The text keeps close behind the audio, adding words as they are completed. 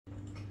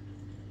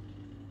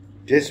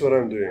Guess what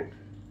I'm doing?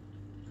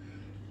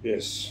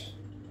 Yes,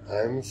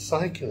 I'm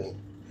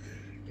cycling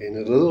in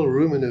a little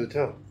room in a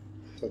hotel.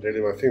 It's not really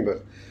my thing,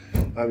 but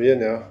I'm here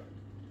now.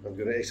 I'm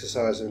going to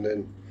exercise and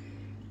then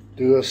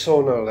do a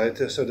sauna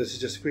later. So this is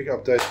just a quick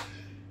update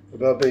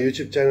about my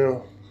YouTube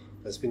channel.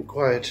 It's been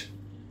quiet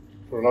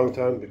for a long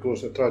time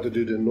because I tried to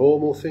do the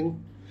normal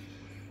thing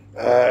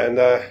and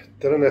I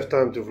didn't have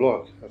time to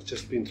vlog. I've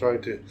just been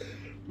trying to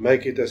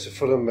make it as a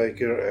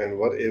filmmaker and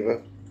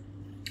whatever.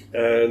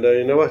 And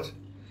you know what?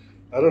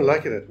 I don't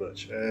like it that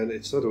much, and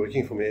it's not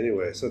working for me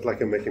anyway. It's not like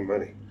I'm making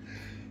money.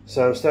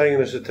 So I'm staying in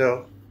this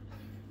hotel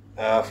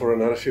for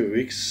another few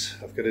weeks.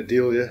 I've got a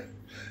deal here,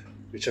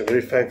 which I'm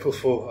very thankful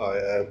for.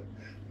 I am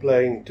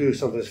playing 2,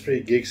 sometimes 3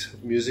 gigs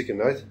of music a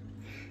night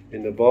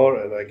in the bar,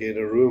 and I get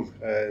a room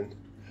and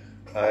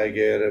I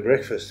get a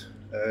breakfast.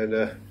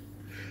 And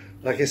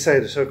like I say,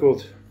 the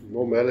so-called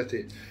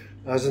normality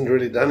hasn't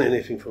really done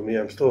anything for me.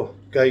 I'm still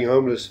going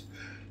homeless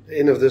the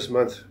end of this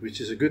month,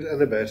 which is a good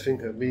and a bad thing.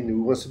 I mean,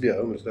 who wants to be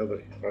homeless?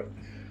 Nobody, right?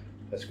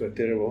 That's quite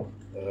terrible.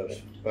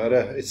 But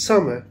it's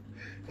summer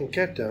in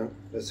Cape Town.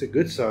 That's a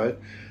good side.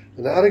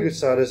 And the other good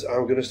side is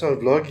I'm going to start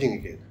vlogging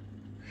again,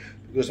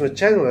 because my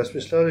channel has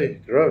been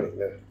slowly growing.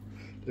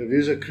 The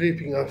views are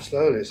creeping up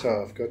slowly,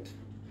 so I've got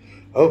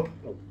hope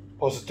and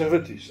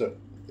positivity. So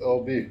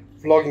I'll be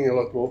vlogging a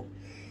lot more,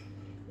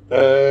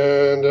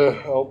 and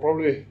I'll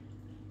probably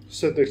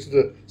sit next to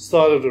the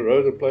side of the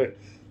road and play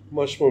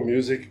much more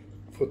music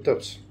for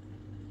tips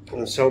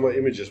and sell my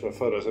images, my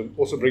photos. I'm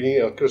also bringing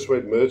out Chris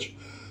Wade merch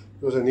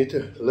because I need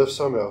to live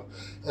somehow.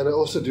 And I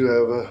also do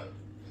have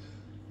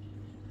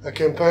a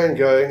campaign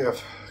going, a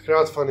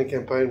crowdfunding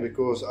campaign,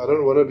 because I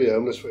don't want to be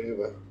homeless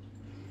forever.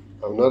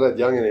 I'm not that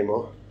young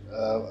anymore.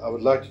 I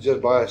would like to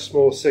just buy a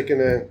small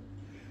second-hand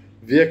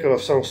vehicle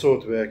of some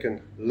sort where I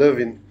can live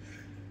in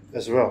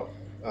as well.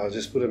 I'll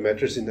just put a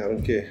mattress in, I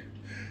don't care.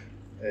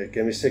 It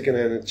can be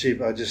second-hand and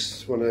cheap. I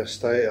just want to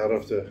stay out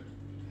of the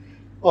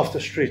off the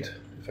street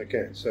if I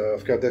can. So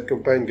I've got that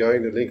campaign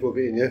going. The link will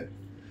be in here.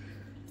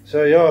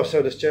 So yeah,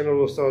 so this channel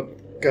will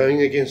start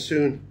going again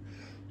soon.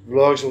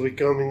 Vlogs will be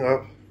coming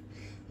up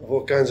of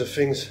all kinds of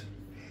things.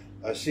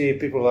 I see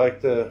people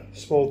like the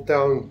small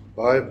town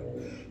vibe,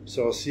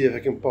 so I'll see if I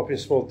can pop in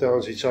small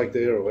towns, hitchhike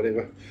there or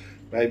whatever.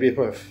 Maybe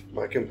if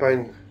my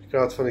campaign,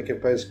 crowdfunding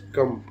campaigns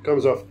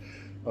comes off,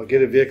 I'll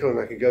get a vehicle and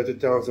I can go to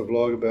towns to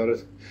vlog about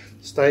it,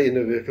 stay in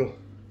the vehicle,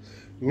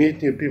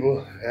 meet new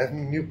people, have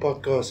new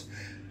podcasts,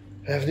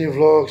 have new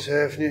vlogs,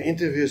 have new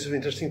interviews with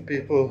interesting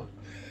people,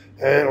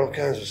 and all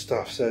kinds of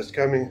stuff. So it's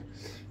coming.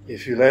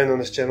 If you land on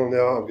this channel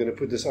now, I'm going to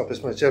put this up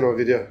as my channel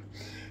video.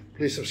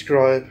 Please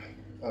subscribe,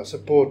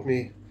 support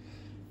me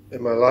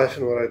in my life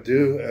and what I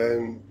do,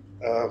 and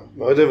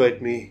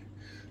motivate me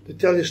to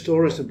tell you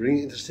stories, to bring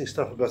interesting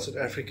stuff about South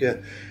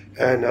Africa,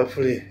 and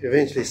hopefully,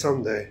 eventually,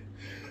 someday,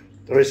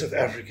 the rest of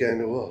Africa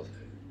and the world.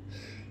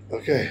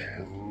 Okay.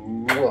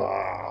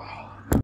 Mwah.